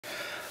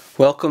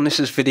Welcome, this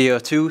is video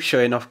 2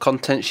 showing off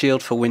Content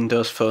Shield for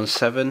Windows Phone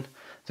 7.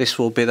 This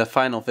will be the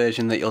final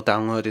version that you'll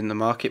download in the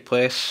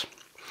marketplace.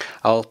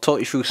 I'll talk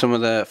you through some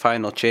of the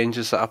final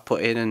changes that I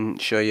put in and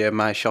show you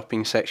my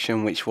shopping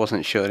section, which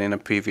wasn't shown in a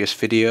previous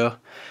video.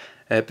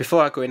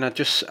 Before I go in,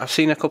 I've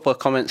seen a couple of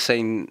comments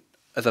saying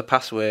the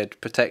password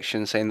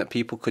protection, saying that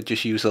people could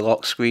just use the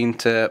lock screen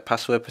to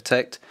password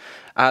protect.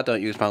 I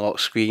don't use my lock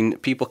screen.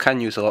 People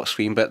can use a lock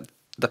screen, but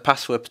the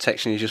password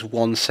protection is just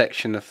one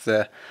section of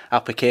the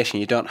application.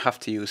 You don't have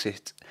to use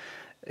it.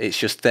 It's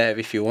just there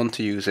if you want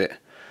to use it.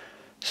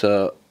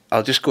 So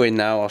I'll just go in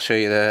now. I'll show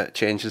you the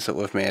changes that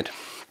we've made.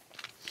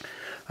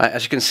 Right,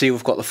 as you can see,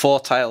 we've got the 4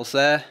 tiles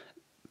there,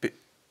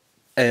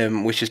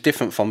 which is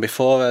different from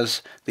before,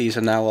 as these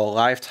are now all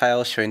live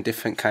tiles showing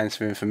different kinds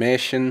of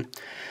information.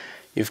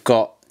 You've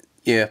got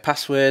your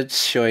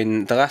passwords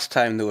showing the last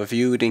time they were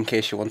viewed, in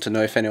case you want to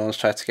know if anyone's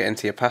tried to get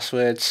into your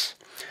passwords.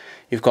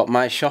 You've got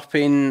My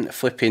Shopping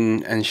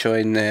flipping and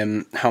showing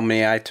how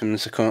many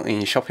items are currently in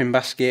your shopping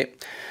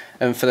basket.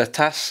 And for the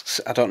tasks,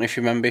 I don't know if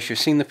you remember, if you've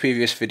seen the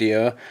previous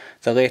video,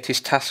 the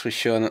latest task was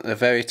shown at the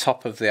very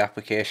top of the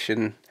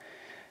application,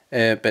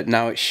 but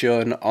now it's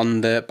shown on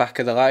the back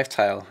of the live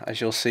tile.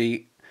 As you'll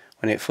see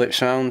when it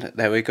flips around,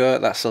 there we go,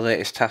 that's the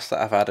latest task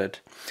that I've added.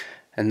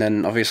 And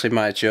then obviously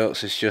My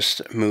Jokes is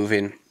just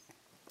moving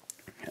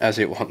as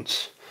it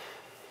wants.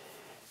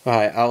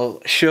 Right,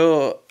 I'll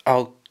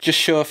just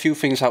show a few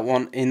things I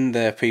want in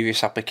the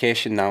previous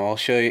application now.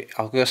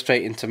 I'll go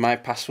straight into My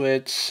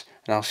Passwords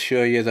and I'll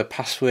show you the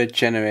password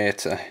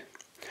generator.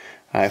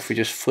 Right, if we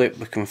just flip,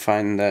 we can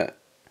find the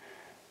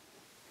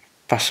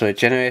password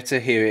generator.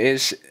 Here it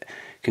is. You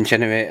can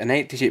generate an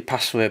 8-digit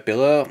password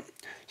below.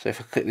 So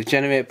if I click the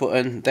generate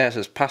button, there's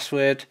his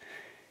password,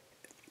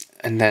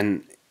 and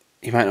then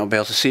you might not be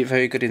able to see it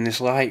very good in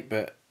this light,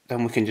 but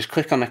then we can just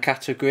click on a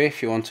category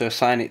if you want to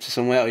assign it to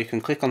somewhere, or you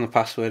can click on the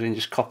password and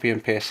just copy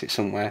and paste it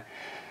somewhere.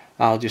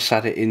 I'll just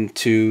add it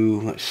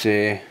into, let's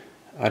say,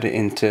 add it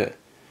into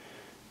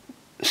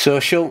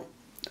social.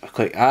 I'll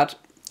click add,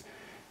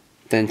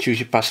 then choose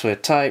your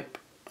password type.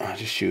 I'll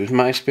just choose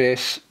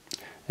MySpace,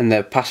 and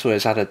the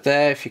password's added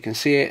there. If you can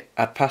see it,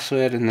 add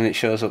password, and then it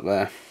shows up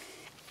there.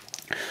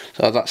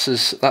 So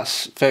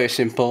that's very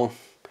simple.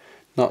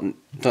 Don't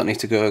need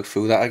to go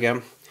through that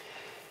again.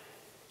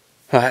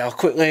 Right, I'll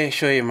quickly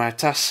show you my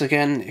tasks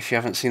again. If you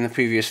haven't seen the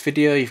previous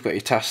video, you've got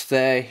your tasks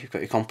there, you've got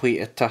your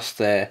completed task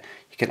there.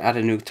 You can add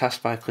a new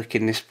task by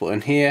clicking this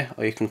button here,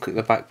 or you can click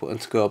the back button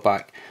to go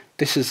back.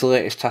 This is the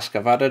latest task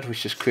I've added,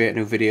 which is create a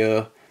new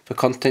video for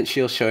Content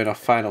Shield showing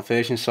off final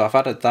version. So I've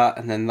added that,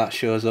 and then that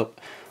shows up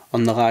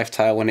on the live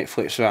tile when it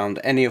flips around.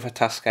 Any other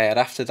task I add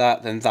after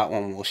that, then that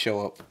one will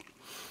show up.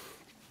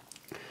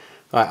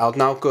 Right, I'll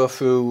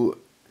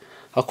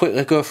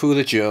quickly go through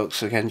the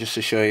jokes again, just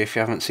to show you if you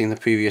haven't seen the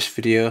previous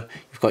video.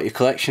 You've got your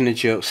collection of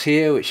jokes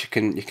here, which you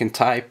can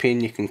type in,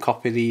 you can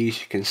copy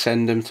these, you can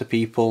send them to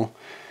people.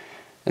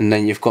 And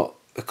then you've got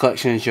a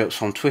collection of jokes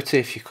from Twitter.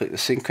 If you click the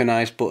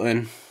synchronize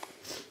button,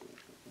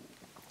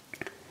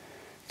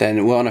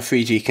 then we're on a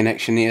 3G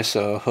connection here,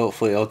 so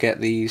hopefully it'll get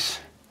these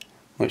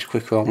much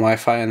quicker on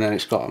Wi-Fi, and then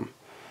it's got them.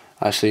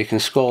 So you can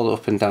scroll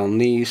up and down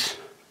these.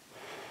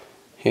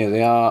 Here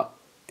they are.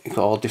 You've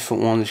got all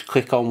different ones.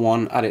 Click on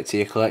one, add it to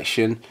your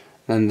collection, and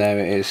then there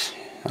it is.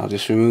 I'll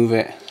just remove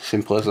it.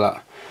 Simple as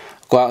that.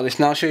 Go out of this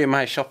now. I'll show you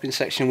my shopping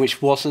section,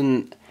 which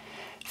wasn't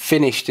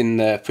finished in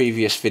the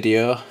previous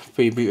video,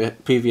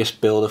 previous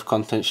build of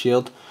Content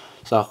Shield.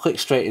 So I'll click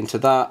straight into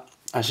that.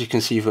 As you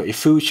can see, you've got your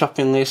food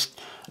shopping list,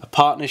 a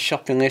partner's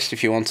shopping list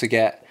if you want to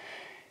get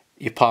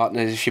your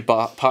partners, if your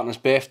partner's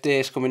birthday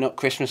is coming up,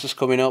 Christmas is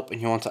coming up,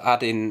 and you want to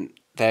add in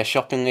their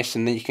shopping list,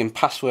 and then you can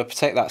password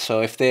protect that,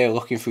 so if they're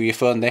looking through your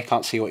phone, they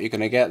can't see what you're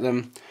going to get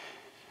them.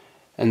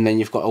 And then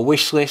you've got a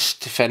wish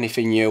list. If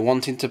anything you're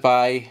wanting to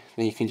buy,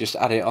 then you can just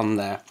add it on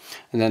there.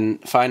 And then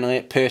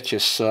finally,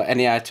 purchase. So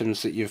any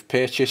items that you've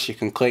purchased, you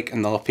can click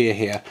and they'll appear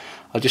here.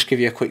 I'll just give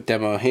you a quick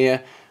demo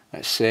here.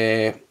 Let's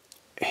say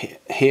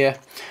here.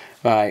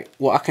 Right,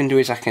 what I can do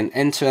is I can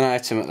enter an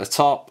item at the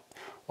top,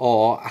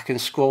 or I can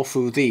scroll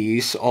through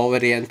these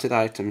already entered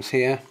items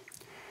here.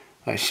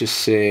 Let's just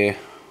say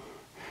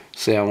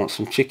I want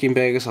some chicken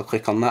burgers. I'll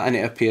click on that and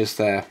it appears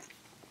there.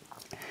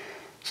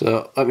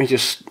 So let me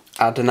just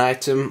add an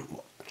item.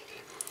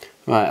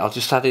 Right, I'll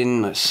just add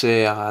in, let's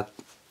say I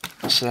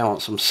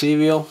want some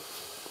cereal.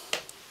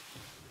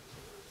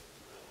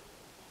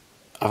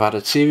 I've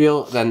added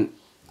cereal, then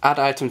add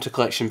item to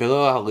collection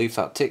below. I'll leave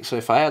that tick. So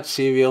if I add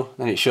cereal,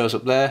 then it shows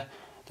up there.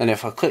 Then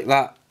if I click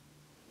that,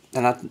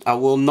 then I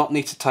will not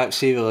need to type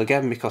cereal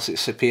again, because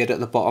it's appeared at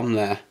the bottom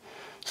there.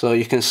 So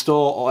you can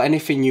store, or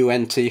anything you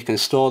enter, you can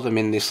store them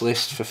in this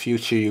list for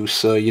future use,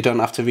 so you don't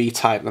have to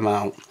retype them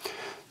out.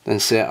 Then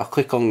say I'll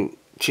click on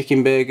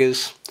chicken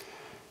burgers,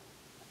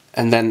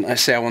 and then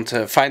let's say I want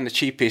to find the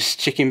cheapest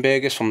chicken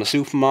burgers from the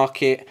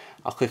supermarket.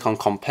 I'll click on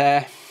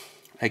compare.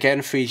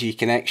 Again, 3G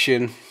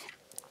connection.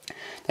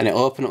 Then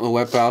it'll open up the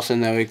web browser,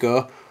 and there we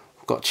go.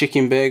 We've got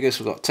chicken burgers,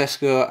 we've got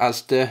Tesco,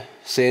 Asda,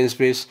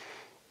 Sainsbury's,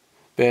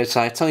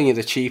 Birdseye, telling you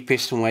the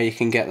cheapest and where you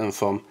can get them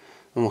from.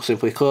 and we'll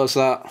simply close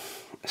that.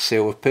 Say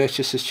we've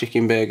purchased as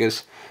chicken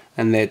burgers,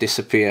 and they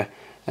disappear,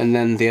 and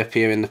then they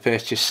appear in the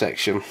purchase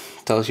section.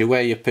 Tells you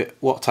where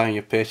what time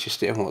you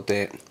purchased it and what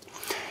date.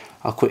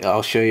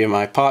 I'll show you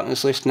my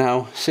partners list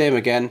now. Same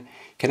again,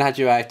 you can add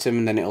your item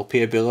and then it'll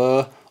appear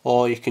below,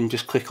 or you can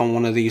just click on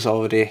one of these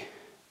already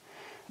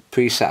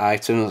preset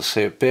items. Let's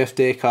say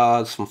birthday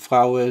cards, some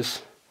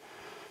flowers,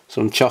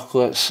 some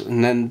chocolates,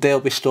 and then they'll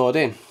be stored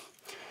in. And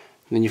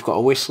then you've got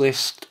a wish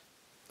list,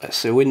 let's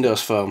say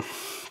Windows Phone.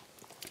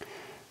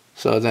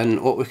 So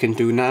then what we can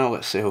do now,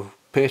 let's say we'll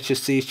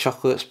purchase these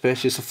chocolates,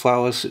 purchase the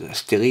flowers,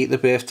 let's delete the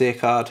birthday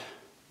card.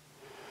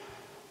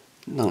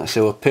 Then let's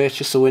say we'll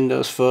purchase the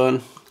Windows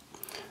Phone,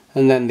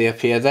 and then they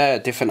appear there,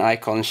 different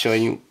icons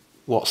showing you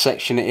what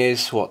section it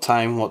is, what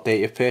time, what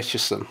date you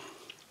purchased them.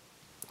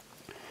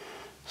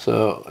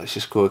 So let's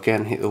just go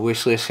again, hit the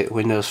wish list, hit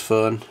Windows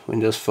Phone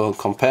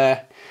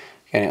compare.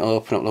 Again, it'll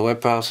open up the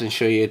web browser and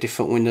show you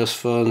different Windows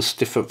Phones,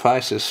 different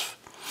prices.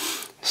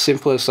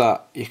 Simple as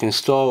that. You can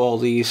store all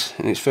these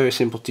and it's very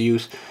simple to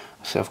use.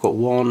 So I've got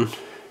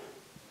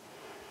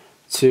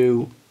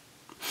two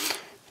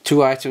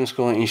items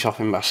going in your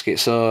shopping basket,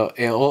 so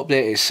it'll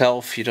update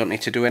itself. You don't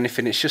need to do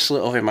anything, it's just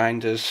little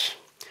reminders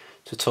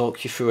to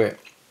talk you through it.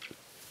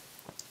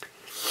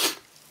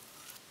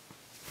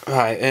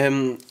 Right,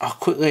 I'll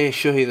quickly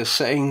show you the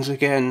settings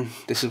again.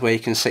 This is where you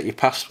can set your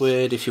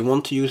password. If you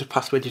want to use a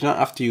password, you don't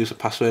have to use a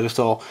password at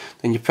all.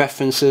 Then your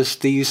preferences,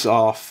 these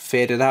are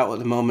faded out at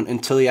the moment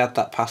until you add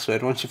that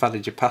password. Once you've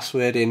added your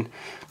password in,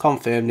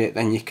 confirmed it,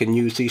 then you can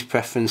use these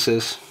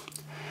preferences.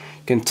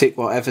 You can tick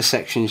whatever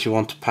sections you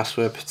want to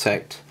password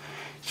protect.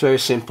 It's very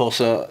simple.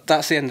 So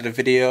that's the end of the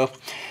video.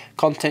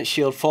 Content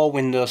Shield for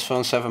Windows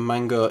Phone 7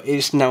 Mango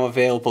is now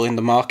available in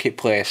the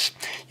marketplace.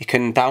 You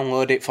can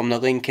download it from the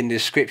link in the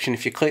description.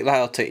 If you click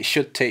that, it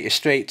should take you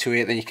straight to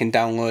it, then you can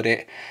download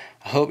it.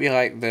 I hope you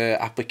like the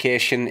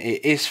application.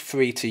 It is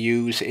free to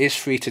use, it is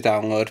free to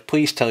download.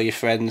 Please tell your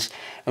friends,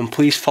 and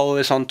please follow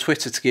us on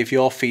Twitter to give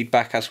your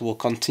feedback, as we'll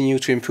continue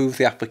to improve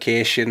the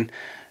application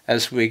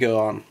as we go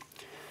on.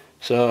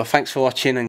 So thanks for watching, and